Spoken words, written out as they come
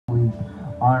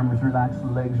Arms relaxed,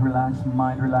 legs relaxed,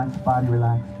 mind relaxed, body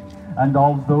relaxed. And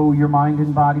although your mind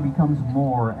and body becomes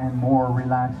more and more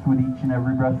relaxed with each and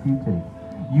every breath you take,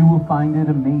 you will find it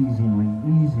amazingly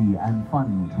easy and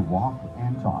fun to walk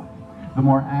and talk. The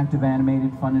more active,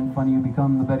 animated, fun, and funny you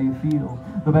become, the better you feel.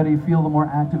 The better you feel, the more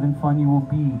active and fun you will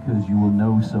be, because you will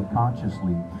know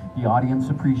subconsciously. The audience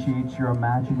appreciates your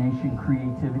imagination,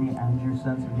 creativity, and your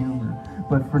sense of humor.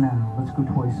 But for now, let's go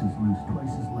twice as loose,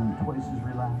 twice as limp, twice as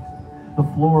relaxed. The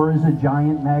floor is a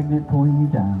giant magnet pulling you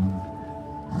down.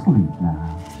 Sleep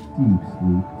now. Deep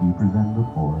sleep, deeper than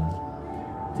before.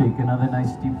 Take another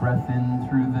nice deep breath in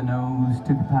through the nose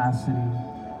to capacity.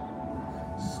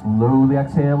 Slowly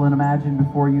exhale and imagine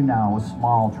before you now a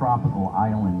small tropical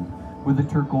island with a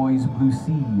turquoise blue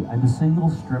sea and a single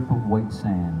strip of white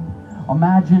sand.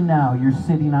 Imagine now you're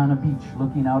sitting on a beach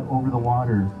looking out over the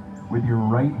water. With your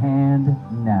right hand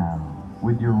now.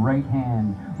 With your right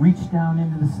hand, reach down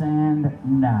into the sand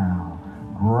now.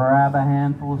 Grab a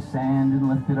handful of sand and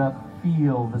lift it up.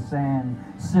 Feel the sand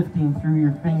sifting through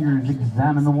your fingers.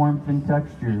 Examine the warmth and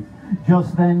texture.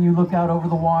 Just then you look out over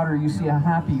the water. You see a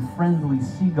happy, friendly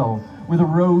seagull with a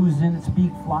rose in its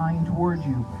beak flying towards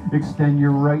you. Extend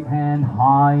your right hand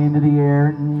high into the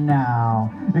air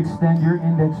now. Extend your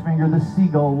index finger. The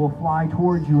seagull will fly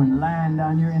towards you and land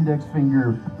on your index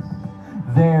finger.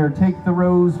 There, take the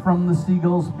rose from the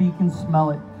seagull's beak and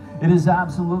smell it. It is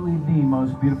absolutely the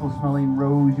most beautiful smelling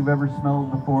rose you've ever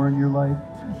smelled before in your life.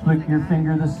 Flick your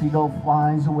finger, the seagull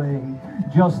flies away.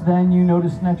 Just then you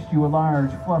notice next to you a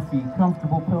large, fluffy,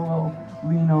 comfortable pillow.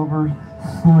 Lean over,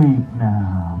 sleep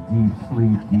now. Deep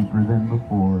sleep, deeper than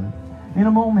before. In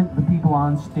a moment, the people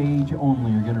on stage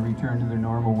only are going to return to their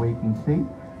normal waking state,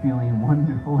 feeling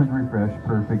wonderful and refreshed,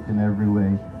 perfect in every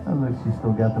way. Oh look, she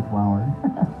still got the flower.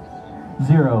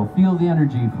 0, feel the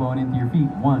energy flowing into your feet.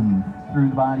 1, through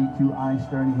the body. 2, eyes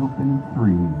starting open.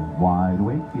 3, wide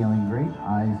awake, feeling great.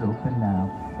 Eyes open now.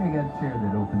 Hey, I got a chair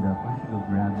that opened up. Why don't you go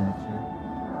grab that chair?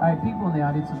 All right, people in the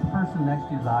audience, if the person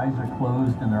next to you's eyes are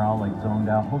closed and they're all like zoned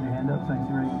out, hold your hand up so I can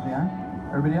see where they are.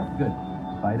 Everybody up? Good.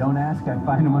 If I don't ask, I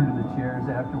find them under the chairs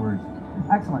afterwards.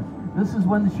 Excellent. This is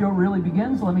when the show really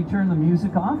begins. Let me turn the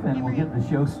music off and we'll get the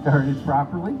show started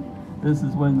properly. This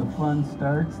is when the fun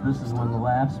starts. This is when the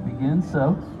laughs begin.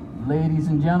 So, ladies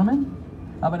and gentlemen,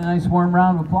 how about a nice warm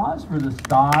round of applause for the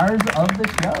stars of the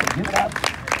show? Give it up.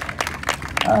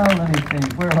 Oh, let me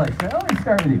think. Where will I start? Let me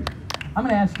start with you. I'm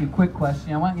going to ask you a quick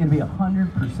question. I want you to be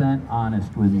 100%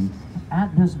 honest with me.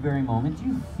 At this very moment, do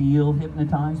you feel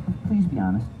hypnotized? But please be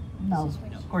honest. No,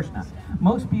 of course not.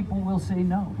 Most people will say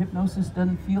no. Hypnosis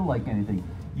doesn't feel like anything.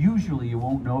 Usually you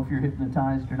won't know if you're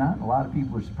hypnotized or not. A lot of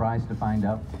people are surprised to find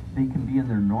out they can be in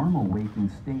their normal waking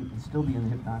state and still be in the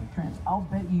hypnotic trance. I'll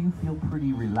bet you feel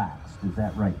pretty relaxed. Is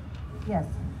that right? Yes.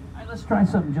 All right, let's try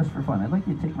something just for fun. I'd like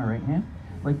you to take my right hand.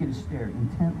 I'd like you to stare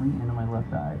intently into my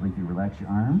left eye. I'd like you to relax your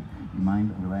arm, your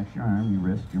mind, relax your arm, your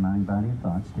wrist, your mind, body, and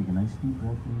thoughts. Take a nice deep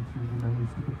breath in through your nose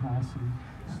to capacity.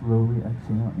 Slowly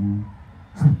exhale in.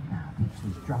 Now, deep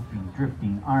sleep, dropping,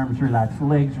 drifting, arms relax,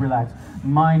 legs relax,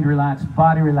 mind relax,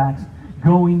 body relax,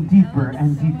 going deeper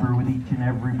and deeper with each and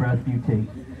every breath you take.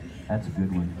 That's a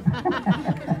good one.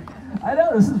 I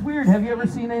know, this is weird. Have you ever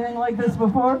seen anything like this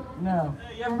before? No.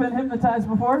 You ever been hypnotized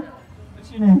before? What's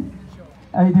your name?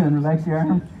 How you doing? Relax your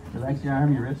arm,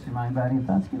 your wrist, your mind, body, and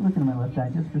thoughts. Keep looking at my left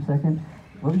eye just for a second.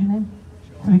 What was your name?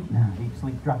 Sleep now, deep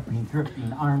sleep, dropping,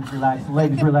 drifting, arms relax,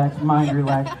 legs relax, mind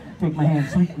relax. Take my hand,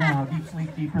 sleep now, deep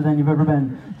sleep, deeper than you've ever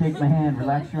been. Take my hand,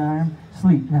 relax your arm,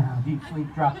 sleep now, deep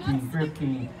sleep, dropping,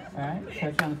 drifting. All right,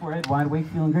 touch on the forehead, wide awake,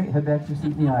 feeling great. Head back to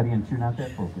seat in the audience, you're not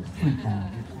that focused. Sleep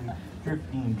now, deep sleep,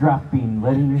 drifting, dropping,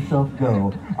 letting yourself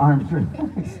go. Arms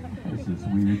relax. This is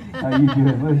weird. How you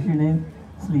doing? What's your name?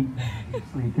 Sleep now, deep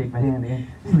sleep, take my hand in,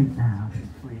 sleep now, deep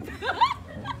sleep.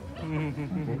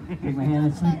 Okay. Take my hand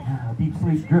and sleep now. Deep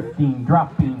sleep, drifting,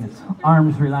 dropping,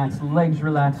 arms relax, legs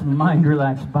relax, mind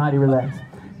relax, body relax.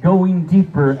 Going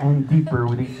deeper and deeper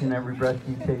with each and every breath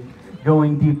you take.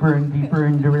 Going deeper and deeper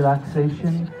into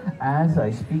relaxation as I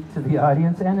speak to the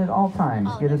audience, and at all times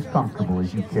get as comfortable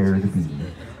as you care to be.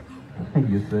 I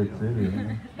guess that's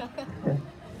it. Yeah.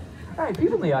 All right,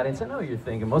 people in the audience, I know what you're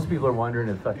thinking. Most people are wondering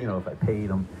if if I paid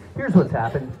them. Here's what's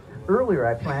happened. Earlier,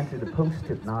 I planted a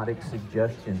post-hypnotic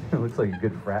suggestion. It looks like a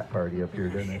good frat party up here,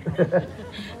 doesn't it?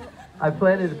 I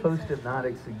planted a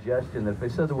post-hypnotic suggestion that if I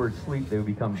said the word sleep, they would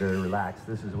become very relaxed.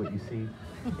 This is what you see.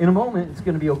 In a moment, it's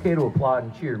going to be okay to applaud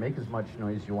and cheer. Make as much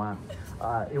noise as you want.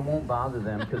 It won't bother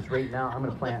them, because right now, I'm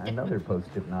going to plant another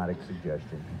post-hypnotic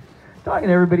suggestion. Talking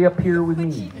to everybody up here with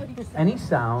me. Any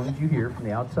sound you hear from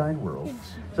the outside world,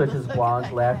 such as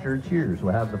applause, laughter, cheers,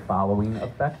 will have the following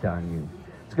effect on you.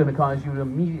 It's going to cause you to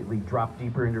immediately drop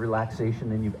deeper into relaxation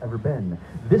than you've ever been.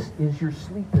 This is your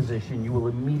sleep position. You will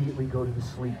immediately go to the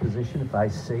sleep position if I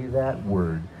say that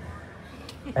word.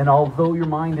 And although your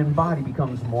mind and body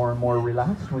becomes more and more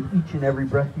relaxed with each and every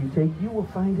breath you take, you will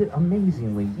find it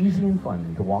amazingly easy and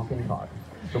fun to walk and talk.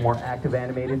 The more active,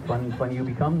 animated, fun you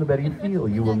become, the better you feel.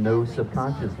 You will know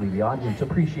subconsciously the audience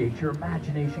appreciates your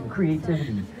imagination,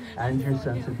 creativity, and your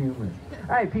sense of humor.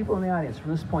 All right, people in the audience,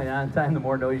 from this point on in time, the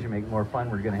more noise you make, the more fun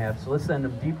we're going to have. So let's send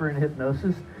them deeper into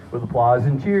hypnosis with applause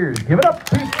and cheers. Give it up,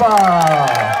 people!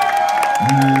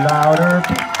 Louder,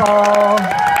 people!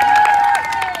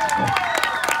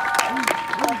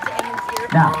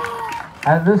 Now,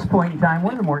 at this point in time,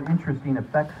 one of the more interesting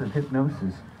effects of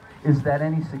hypnosis is that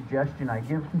any suggestion I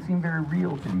give can seem very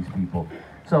real to these people.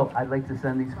 So I'd like to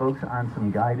send these folks on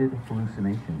some guided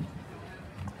hallucinations.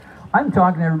 I'm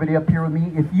talking to everybody up here with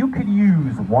me. If you could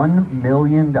use $1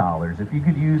 million, if you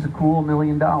could use a cool $1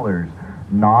 million,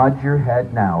 nod your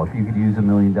head now. If you could use $1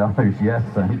 million, yes,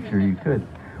 I'm sure you could.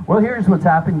 Well, here's what's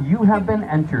happened. You have been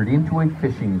entered into a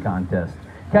fishing contest.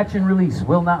 Catch and release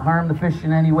will not harm the fish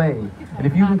in any way. And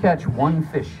if you can catch one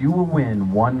fish, you will win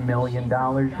 $1 million.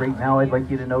 Right now, I'd like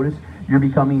you to notice you're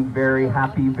becoming very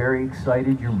happy, very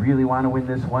excited. You really want to win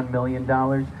this $1 million.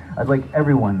 I'd like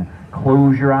everyone,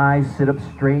 close your eyes, sit up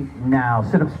straight now.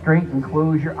 Sit up straight and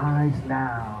close your eyes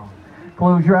now.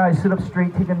 Close your eyes, sit up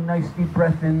straight, take a nice deep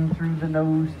breath in through the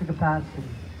nose to capacity.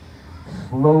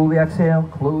 Slowly exhale,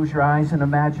 close your eyes, and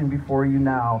imagine before you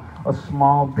now a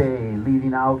small bay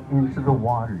leading out into the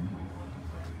water.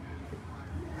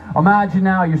 Imagine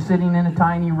now you're sitting in a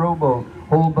tiny rowboat.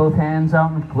 Hold both hands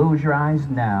out and close your eyes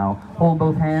now. Hold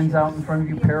both hands out in front of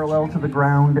you parallel to the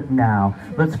ground now.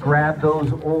 Let's grab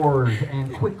those oars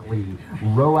and quickly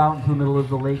row out into the middle of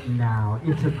the lake now.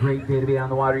 It's a great day to be on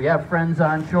the water. You have friends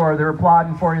on shore. They're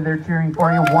applauding for you. They're cheering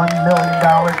for you. $1 million.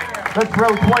 Let's row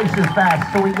twice as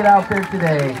fast so we get out there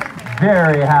today.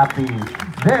 Very happy.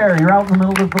 There, you're out in the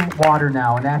middle of the water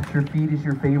now, and at your feet is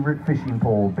your favorite fishing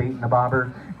pole, bait and a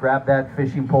bobber. Grab that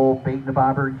fishing pole, bait and a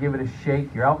bobber, give it a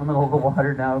shake. You're out in the middle of the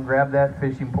water now. Grab that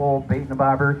fishing pole, bait and a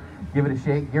bobber, give it a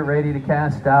shake. Get ready to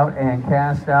cast out, and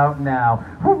cast out now.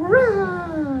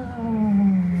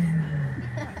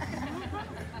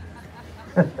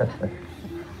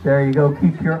 There you go.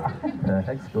 Keep your eye. What the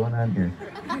heck's going on here?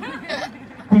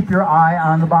 Keep your eye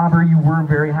on the bobber. You were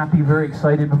very happy, very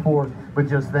excited before, but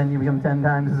just then you become 10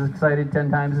 times as excited, 10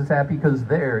 times as happy, because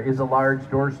there is a large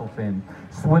dorsal fin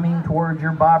swimming towards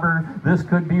your bobber. This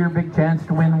could be your big chance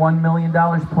to win $1 million.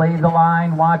 Play the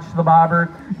line, watch the bobber.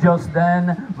 Just then,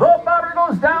 the bobber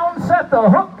goes down, set the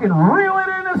hook, and reel it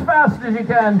in as fast as you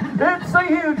can. It's a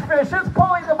huge fish. It's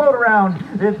pulling the boat around.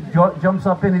 It jumps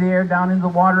up into the air, down into the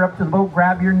water, up to the boat.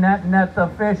 Grab your net, net the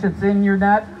fish. It's in your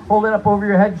net. Hold it up over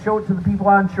your head, show it to the people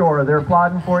on shore. They're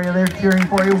applauding for you, they're cheering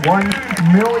for you.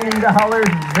 $1 million,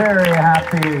 very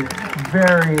happy,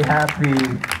 very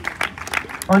happy.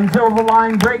 Until the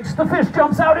line breaks, the fish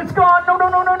jumps out, it's gone. No, no,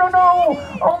 no, no, no,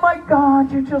 no. Oh my God,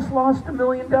 you just lost $1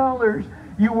 million.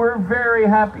 You were very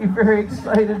happy, very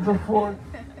excited before.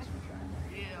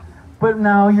 But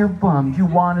now you're bummed. You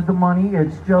wanted the money,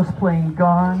 it's just plain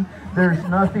gone. There's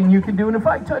nothing you can do. And if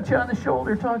I touch you on the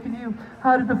shoulder talking to you,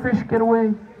 how did the fish get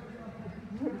away?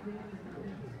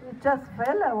 It just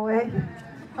fell away.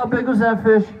 How big was that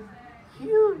fish?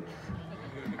 Huge.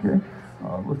 Okay.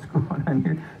 What's going on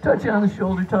here? Touch you on the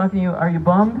shoulder talking to you. Are you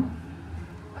bummed?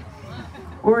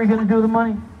 What are you going to do with the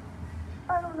money?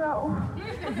 I don't know.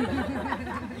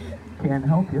 Can't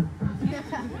help you.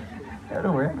 Yeah,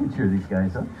 don't worry, I can cheer these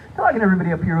guys up. Talking to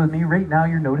everybody up here with me, right now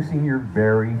you're noticing you're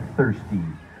very thirsty.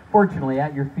 Fortunately,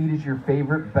 at your feet is your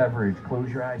favorite beverage. Close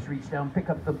your eyes, reach down, pick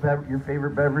up your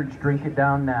favorite beverage, drink it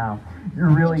down now. You're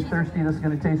really thirsty, this is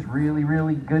going to taste really,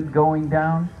 really good going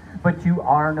down. But you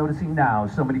are noticing now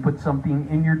somebody put something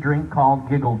in your drink called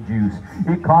giggle juice.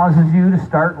 It causes you to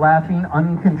start laughing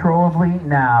uncontrollably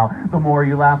now. The more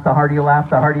you laugh, the harder you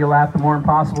laugh, the harder you laugh, the more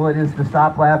impossible it is to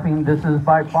stop laughing. This is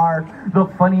by far the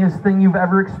funniest thing you've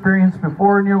ever experienced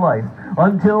before in your life.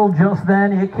 Until just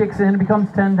then, it kicks in and becomes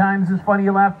 10 times as funny.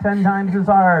 You laugh 10 times as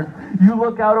hard. You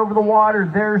look out over the water.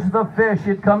 There's the fish.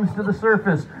 It comes to the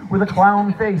surface with a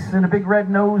clown face and a big red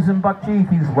nose and buck teeth.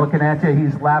 He's looking at you.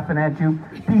 He's laughing at you.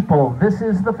 People, this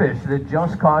is the fish that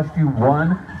just cost you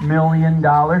 $1 million.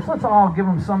 Let's all give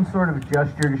him some sort of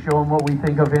gesture to show him what we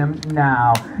think of him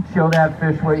now. Show that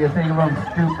fish what you think of him.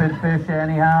 Stupid fish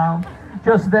anyhow.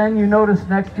 Just then you notice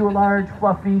next to a large,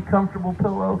 fluffy, comfortable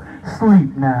pillow.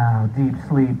 Sleep now. Deep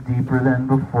sleep, deeper than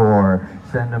before.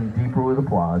 Send them deeper with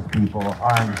applause, people.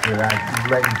 Arms relaxed,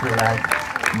 legs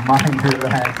relaxed, mind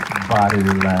relaxed, body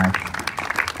relaxed.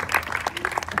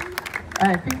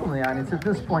 And people in the audience, at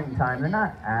this point in time, they're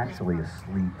not actually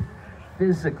asleep.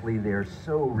 Physically, they're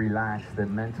so relaxed that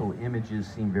mental images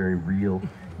seem very real.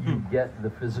 You get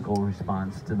the physical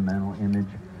response to the mental image.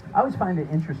 I always find it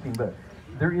interesting, but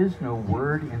there is no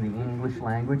word in the English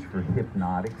language for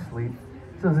hypnotic sleep.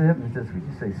 So as a hypnotist, we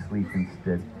just say sleep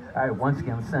instead. All right, once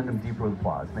again, let's send them deep with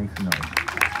applause. Make some noise.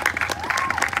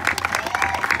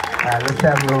 All right, let's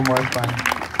have a little more fun.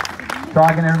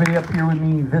 Talking to everybody up here with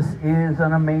me, this is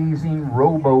an amazing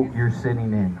rowboat you're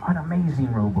sitting in. An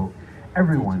amazing rowboat.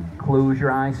 Everyone, close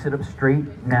your eyes, sit up straight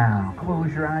now.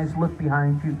 Close your eyes, look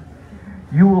behind you.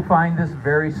 You will find this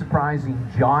very surprising.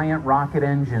 Giant rocket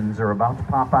engines are about to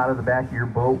pop out of the back of your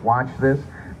boat. Watch this.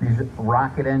 These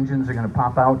rocket engines are going to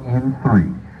pop out in 3,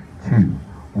 2,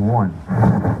 1.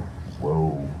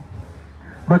 Whoa.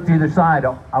 Look to either side.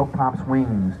 Out pops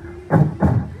wings.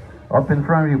 Up in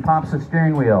front of you pops a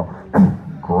steering wheel.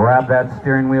 Grab that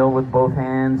steering wheel with both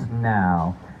hands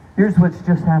now. Here's what's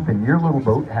just happened. Your little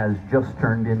boat has just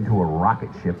turned into a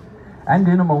rocket ship. And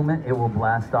in a moment, it will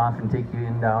blast off and take you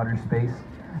into outer space.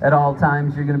 At all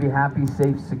times, you're going to be happy,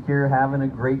 safe, secure, having a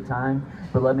great time.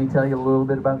 But let me tell you a little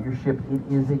bit about your ship. It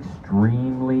is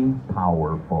extremely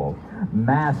powerful.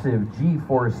 Massive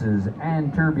G-forces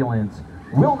and turbulence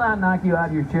will not knock you out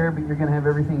of your chair, but you're going to have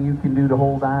everything you can do to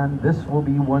hold on. This will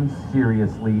be one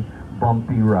seriously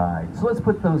bumpy ride. So let's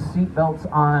put those seat belts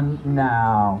on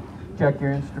now. Check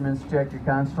your instruments, check your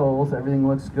consoles, everything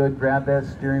looks good. Grab that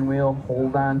steering wheel,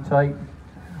 hold on tight.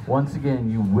 Once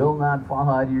again, you will not fall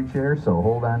out of your chair, so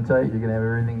hold on tight. You're going to have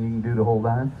everything you can do to hold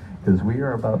on, because we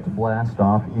are about to blast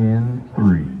off in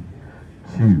 3,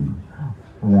 2,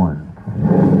 1.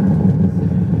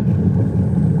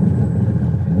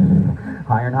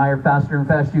 Higher and higher, faster and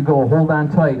faster you go. Hold on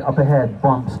tight, up ahead,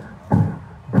 bumps.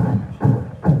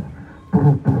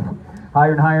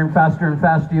 Higher and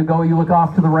faster you go. You look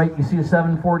off to the right, you see a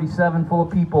 747 full of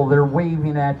people. They're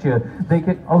waving at you. They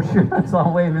can, oh sure, let's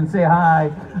all wave and say hi.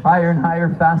 Higher and higher,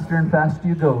 faster and faster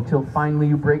you go, till finally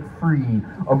you break free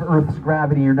of Earth's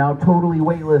gravity. You're now totally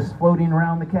weightless, floating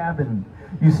around the cabin.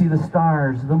 You see the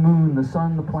stars, the moon, the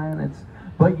sun, the planets.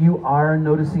 But you are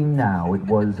noticing now, it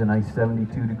was a nice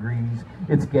 72 degrees.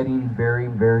 It's getting very,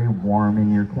 very warm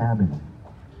in your cabin.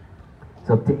 It's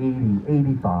up to 80,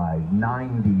 85,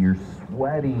 90, you're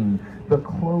sweating. The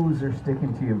clothes are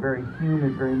sticking to you, very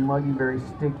humid, very muggy, very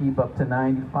sticky, up to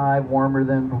 95, warmer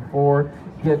than before.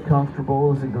 Get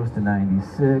comfortable as it goes to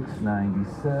 96,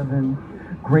 97.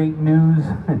 Great news,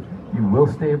 you will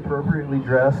stay appropriately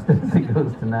dressed as it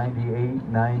goes to 98,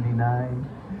 99.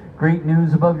 Great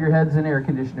news, above your head's an air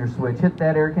conditioner switch. Hit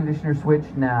that air conditioner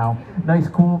switch now. Nice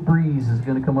cool breeze is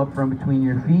going to come up from between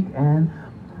your feet and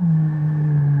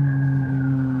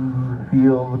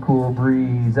feel the cool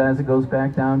breeze as it goes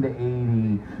back down to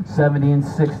 80, 70 and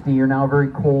 60. You're now very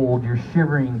cold. You're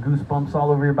shivering, goosebumps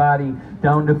all over your body.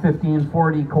 Down to 50 and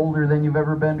 40, colder than you've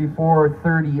ever been before.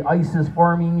 30, ice is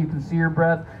forming. You can see your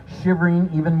breath shivering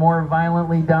even more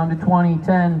violently. Down to 20,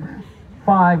 10,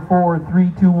 5, 4,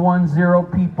 3, 2, 1, 0.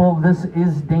 People, this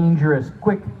is dangerous.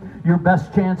 Quick, your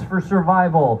best chance for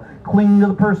survival. Cling to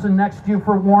the person next to you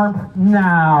for warmth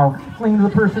now. Cling to the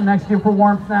person next to you for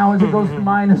warmth now as it goes to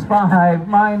 -5,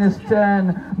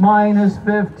 -10,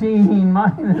 -15,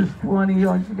 -20.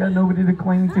 Oh, you got nobody to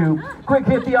cling to. Quick,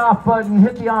 hit the off button.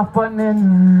 Hit the off button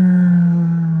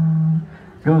and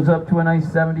goes up to a nice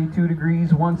 72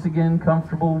 degrees. Once again,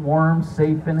 comfortable, warm,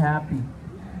 safe, and happy.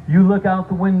 You look out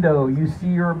the window. You see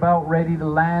you're about ready to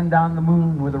land on the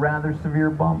moon with a rather severe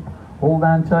bump. Hold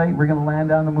on tight. We're going to land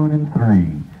on the moon in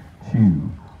 3, 2,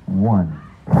 1.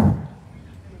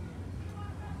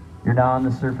 You're now on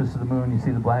the surface of the moon. You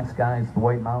see the black skies, the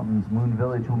white mountains, moon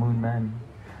village with moon men.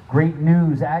 Great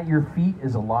news. At your feet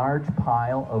is a large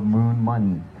pile of moon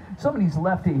money. Somebody's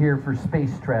left it here for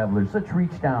space travelers. Let's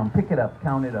reach down, pick it up,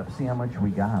 count it up, see how much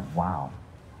we got. Wow.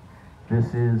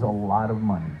 This is a lot of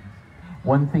money.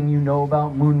 One thing you know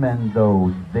about moon men,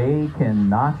 though, they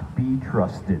cannot be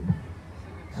trusted.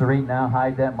 So right now,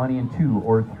 hide that money in 2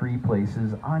 or 3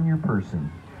 places on your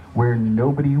person where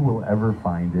nobody will ever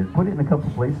find it. Put it in a couple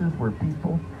places where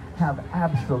people have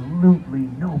absolutely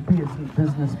no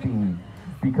business being,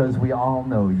 because we all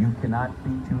know you cannot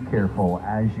be too careful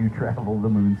as you travel the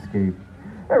moonscape.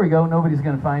 There we go. Nobody's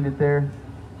going to find it there.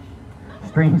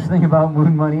 Strange thing about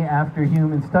moon money, after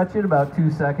humans touch it, about 2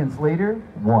 seconds later,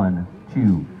 1,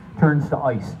 2, turns to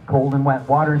ice, cold and wet,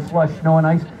 water and slush, snow and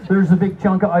ice. There's a big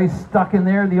chunk of ice stuck in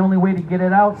there. The only way to get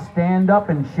it out, stand up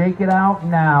and shake it out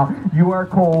now. You are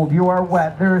cold, you are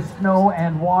wet, there's snow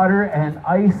and water and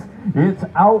ice. It's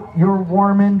out, you're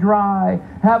warm and dry.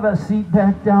 Have a seat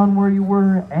back down where you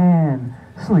were and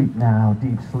Sleep now,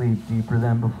 deep sleep, deeper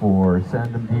than before.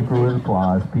 Send them deeper with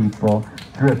applause, people.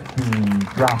 Drifting,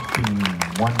 dropping,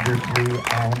 wonderfully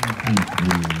and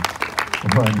deeply.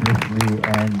 Wonderfully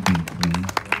and deeply.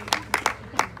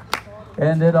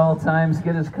 And at all times,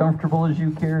 get as comfortable as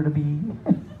you care to be.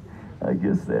 I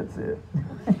guess that's it.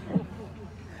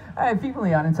 All right, people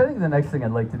in the audience, I think the next thing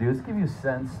I'd like to do is give you a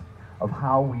sense of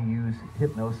how we use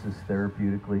hypnosis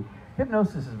therapeutically.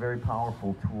 Hypnosis is a very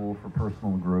powerful tool for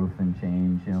personal growth and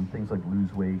change. You know, things like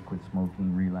lose weight, quit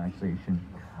smoking, relaxation.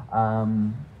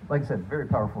 Like I said, very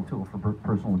powerful tool for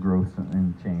personal growth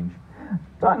and change.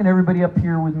 Talking to everybody up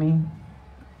here with me.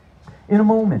 In a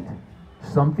moment,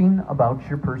 something about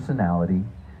your personality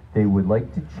they would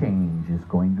like to change is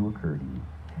going to occur to you.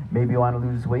 Maybe you want to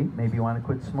lose weight, maybe you want to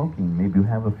quit smoking, maybe you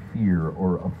have a fear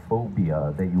or a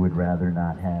phobia that you would rather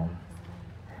not have.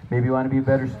 Maybe you want to be a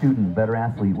better student, better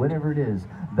athlete, whatever it is.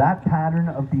 That pattern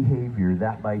of behavior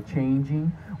that by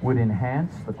changing would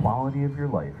enhance the quality of your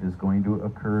life is going to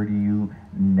occur to you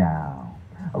now.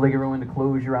 I'd like everyone to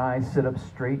close your eyes, sit up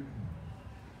straight.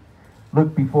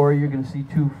 Look before you, you're going to see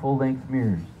 2 full-length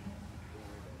mirrors.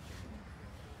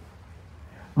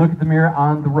 Look at the mirror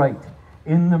on the right.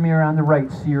 In the mirror on the right,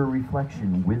 see your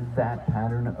reflection with that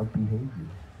pattern of behavior.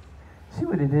 See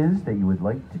what it is that you would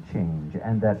like to change,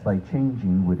 and that by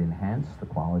changing would enhance the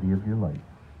quality of your life.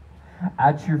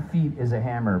 At your feet is a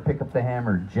hammer. Pick up the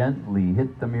hammer, gently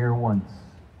hit the mirror once.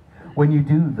 When you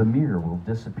do, the mirror will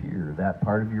disappear. That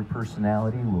part of your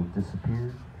personality will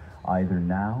disappear, either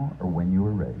now or when you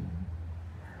are ready.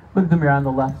 Look at the mirror on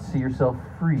the left, see yourself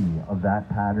free of that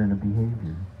pattern of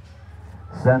behavior.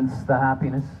 Sense the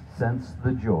happiness, sense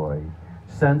the joy.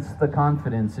 Sense the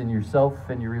confidence in yourself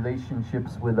and your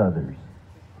relationships with others.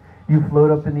 You float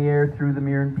up in the air through the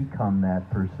mirror and become that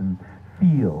person.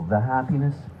 Feel the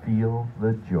happiness, feel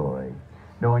the joy.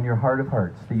 Know in your heart of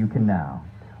hearts that you can now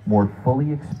more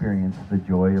fully experience the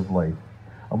joy of life.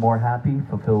 A more happy,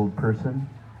 fulfilled person.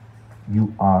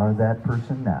 You are that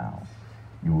person now.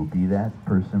 You will be that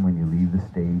person when you leave the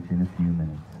stage in a few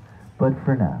minutes. But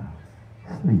for now,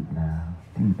 sleep now.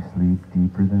 Deep sleep,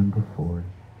 deeper than before.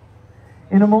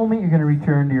 In a moment, you're going to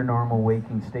return to your normal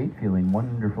waking state, feeling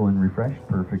wonderful and refreshed,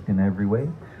 perfect in every way,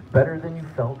 better than you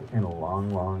felt in a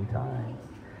long, long time.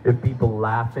 If people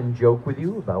laugh and joke with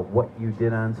you about what you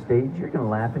did on stage, you're going to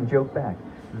laugh and joke back.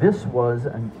 This was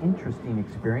an interesting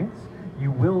experience.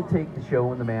 You will take the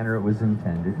show in the manner it was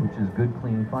intended, which is good,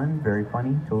 clean fun, very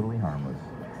funny, totally harmless.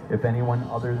 If anyone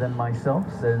other than myself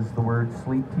says the word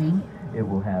sleep to you, it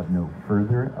will have no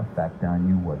further effect on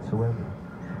you whatsoever.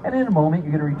 And in a moment,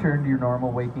 you're going to return to your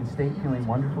normal waking state, feeling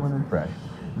wonderful and refreshed.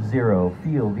 0,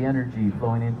 feel the energy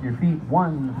flowing into your feet.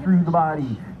 1, through the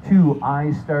body. 2,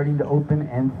 eyes starting to open.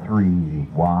 And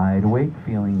 3, wide awake,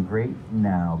 feeling great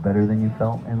now, better than you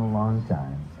felt in a long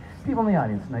time. People in the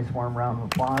audience, nice warm round of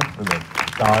applause for the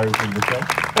stars of the show.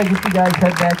 I guess you guys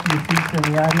head back to your seats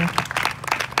in the audience.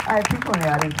 All right, people in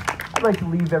the audience, I'd like to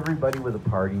leave everybody with a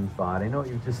parting thought. I know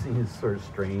you've just seen it's sort of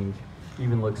strange,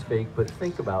 even looks fake, but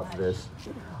think about this.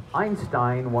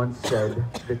 Einstein once said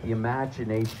that the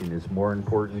imagination is more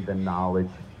important than knowledge.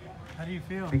 How do you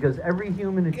feel? Because every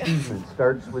human achievement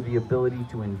starts with the ability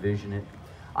to envision it.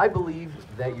 I believe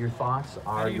that your thoughts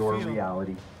are your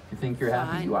reality. If you think you're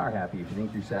happy, you are happy. If you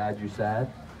think you're sad, you're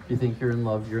sad. If you think you're in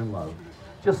love, you're in love.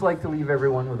 Just like to leave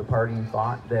everyone with a parting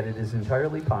thought that it is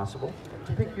entirely possible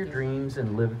to pick your dreams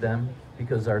and live them,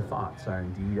 because our thoughts are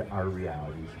indeed our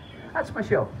realities. That's my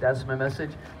show. That's my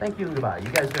message. Thank you and goodbye. You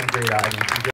guys are a great audience.